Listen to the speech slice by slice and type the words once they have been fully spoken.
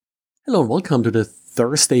Hello and welcome to the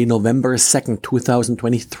Thursday, November 2nd,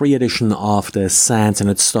 2023 edition of the SANS and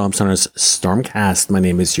its Storm Center's StormCast. My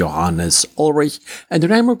name is Johannes Ulrich and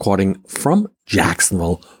today I'm recording from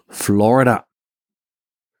Jacksonville, Florida.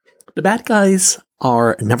 The bad guys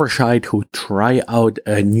are never shy to try out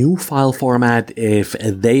a new file format if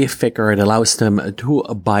they figure it allows them to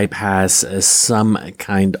bypass some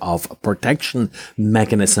kind of protection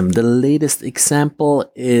mechanism. The latest example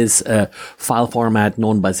is a file format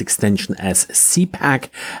known by its extension as CPAC,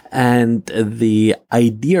 and the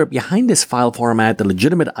idea behind this file format, the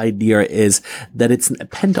legitimate idea, is that it's an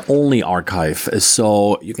append-only archive,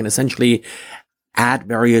 so you can essentially add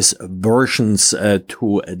various versions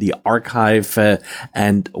to the archive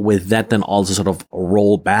and with that then also sort of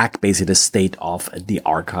roll back basically the state of the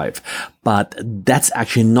archive. But that's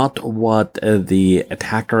actually not what the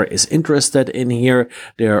attacker is interested in here.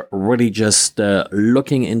 They're really just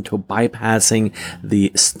looking into bypassing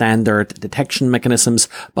the standard detection mechanisms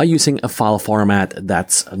by using a file format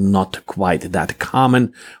that's not quite that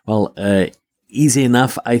common. Well, easy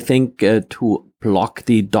enough, I think, to block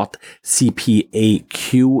the .cpaq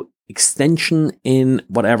extension in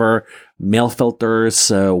whatever mail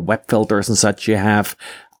filters, web filters and such you have.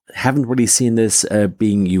 Haven't really seen this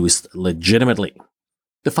being used legitimately.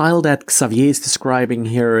 The file that Xavier is describing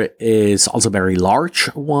here is also very large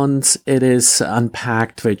once it is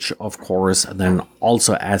unpacked, which of course then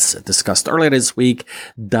also, as discussed earlier this week,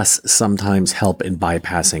 does sometimes help in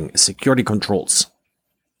bypassing security controls.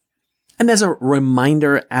 And as a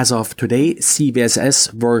reminder, as of today,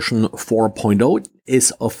 CVSS version 4.0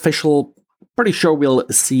 is official. Pretty sure we'll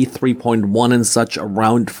see 3.1 and such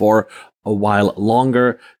around for a while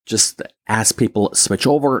longer, just as people switch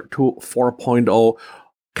over to 4.0.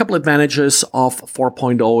 Couple advantages of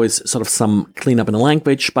 4.0 is sort of some cleanup in the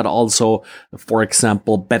language, but also, for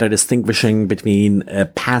example, better distinguishing between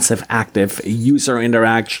passive-active user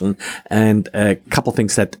interaction and a couple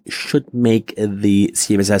things that should make the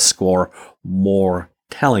CVSS score more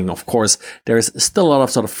telling. Of course, there's still a lot of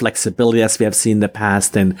sort of flexibility as we have seen in the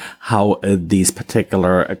past in how these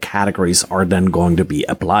particular categories are then going to be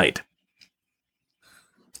applied.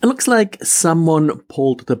 It looks like someone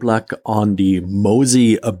pulled the plug on the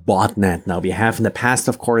Mozy botnet. Now, we have in the past,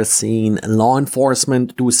 of course, seen law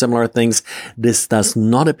enforcement do similar things. This does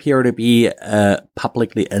not appear to be a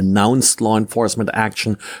publicly announced law enforcement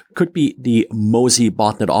action. Could be the Mozy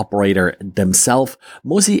botnet operator themselves.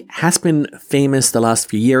 Mozy has been famous the last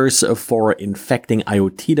few years for infecting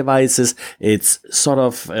IoT devices. It's sort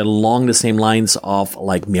of along the same lines of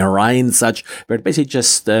like Mirai and such, where it basically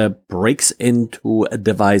just breaks into a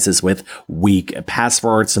device with weak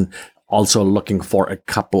passwords and also looking for a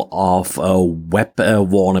couple of web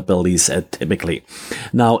vulnerabilities typically.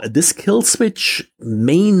 Now, this kill switch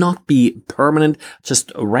may not be permanent.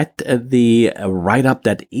 Just read the write-up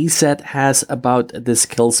that ESET has about this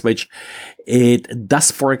kill switch. It does,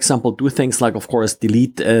 for example, do things like, of course,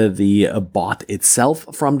 delete the bot itself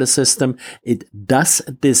from the system. It does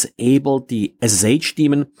disable the SSH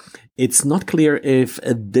daemon. It's not clear if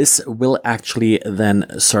this will actually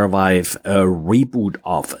then survive a reboot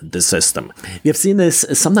of the system. We have seen this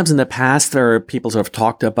sometimes in the past where people sort of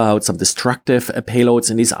talked about some destructive payloads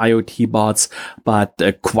in these IoT bots, but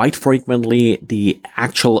quite frequently the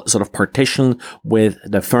actual sort of partition with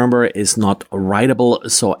the firmware is not writable.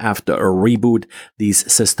 So after a reboot,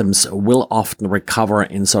 these systems will often recover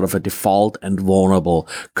in sort of a default and vulnerable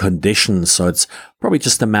condition. So it's probably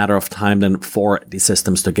just a matter of time then for these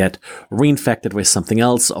systems to get reinfected with something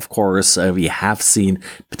else. Of course, we have seen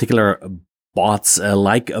particular bots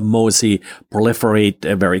like Mozy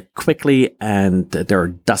proliferate very quickly, and there are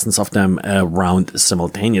dozens of them around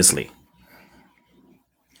simultaneously.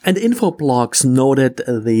 And Infoblogs noted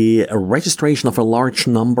the registration of a large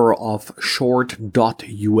number of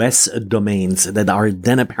short.us domains that are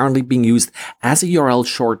then apparently being used as a URL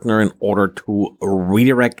shortener in order to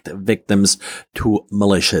redirect victims to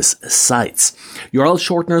malicious sites. URL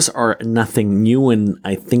shorteners are nothing new, and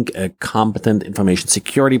I think a competent information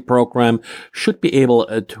security program should be able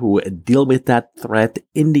to deal with that threat.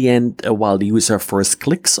 In the end, while the user first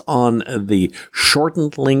clicks on the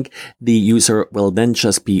shortened link, the user will then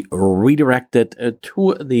just be redirected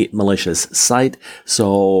to the malicious site.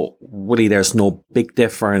 So really there's no big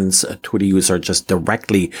difference to the user just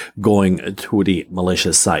directly going to the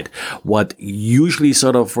malicious site. What usually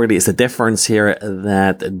sort of really is the difference here,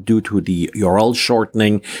 that due to the URL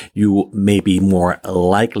shortening, you may be more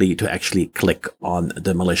likely to actually click on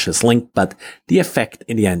the malicious link, but the effect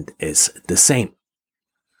in the end is the same.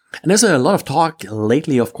 And there's a lot of talk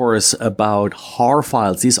lately, of course, about HAR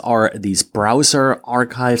files. These are these browser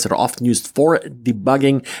archives that are often used for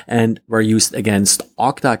debugging and were used against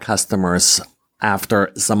Okta customers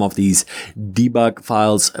after some of these debug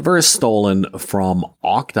files were stolen from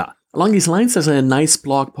Okta. Along these lines, there's a nice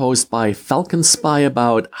blog post by Falcon Spy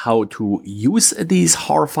about how to use these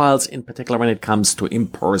HAR files, in particular when it comes to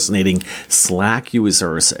impersonating Slack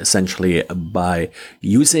users, essentially by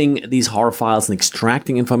using these HAR files and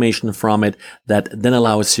extracting information from it that then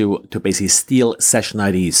allows you to basically steal session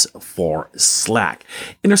IDs for Slack.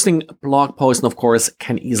 Interesting blog post, and of course,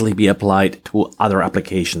 can easily be applied to other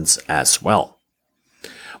applications as well.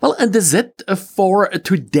 Well, and that's it for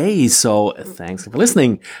today. So thanks for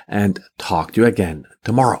listening and talk to you again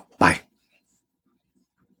tomorrow. Bye.